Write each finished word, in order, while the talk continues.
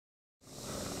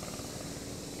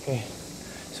Okay,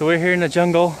 so we're here in the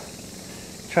jungle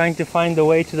trying to find the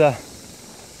way to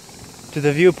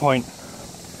the viewpoint.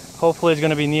 Hopefully it's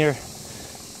gonna be near,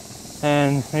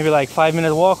 and maybe like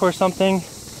 5-minute walk or something.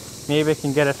 Maybe I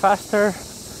can get it faster.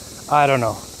 I don't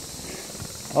know.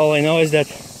 All I know is that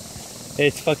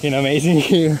it's fucking amazing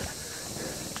here,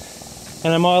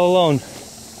 and I'm all alone.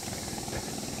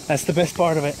 That's the best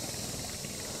part of it.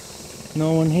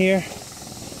 No one here.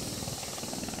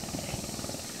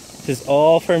 This is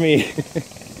all for me.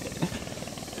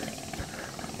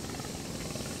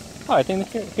 Oh, I think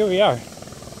here we are.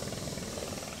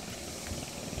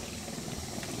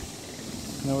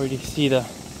 Now where do you see the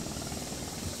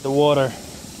water?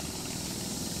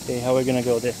 Okay, how are we gonna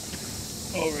go there?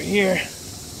 Over here.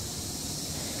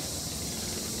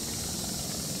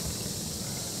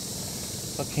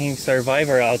 Fucking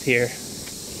survivor out here.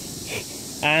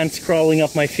 Ants crawling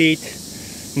up my feet.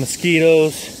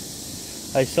 Mosquitoes.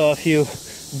 I saw a few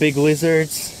big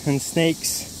lizards and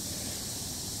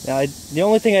snakes. Yeah, the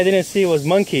only thing I didn't see was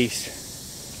monkeys.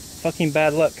 Fucking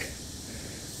bad luck.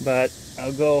 But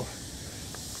I'll go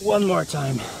one more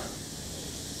time.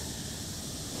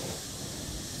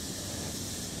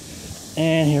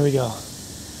 And here we go.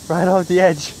 Right off the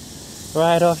edge.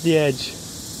 Right off the edge.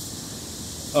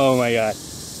 Oh my god.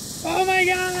 Oh my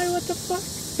god, what the fuck?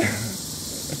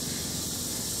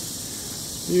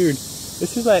 Dude,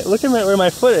 this is like, look at where my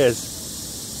foot is.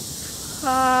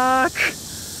 Fuck.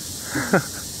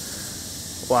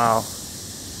 Wow.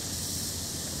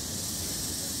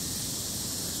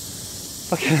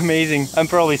 Fucking amazing. I'm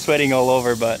probably sweating all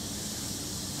over, but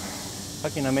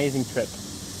fucking amazing trip.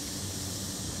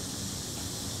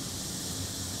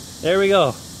 There we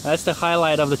go. That's the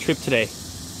highlight of the trip today.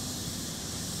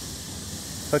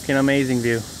 Fucking amazing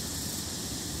view.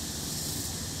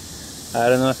 I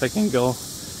don't know if I can go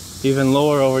even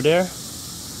lower over there,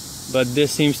 but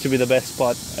this seems to be the best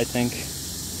spot, I think.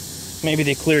 Maybe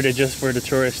they cleared it just for the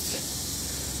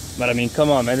tourists. But I mean, come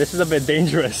on man, this is a bit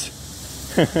dangerous.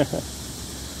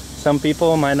 Some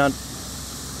people might not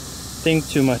think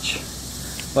too much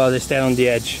while they stand on the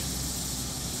edge.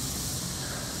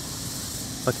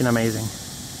 Fucking amazing.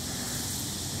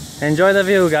 Enjoy the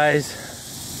view, guys.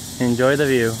 Enjoy the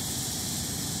view.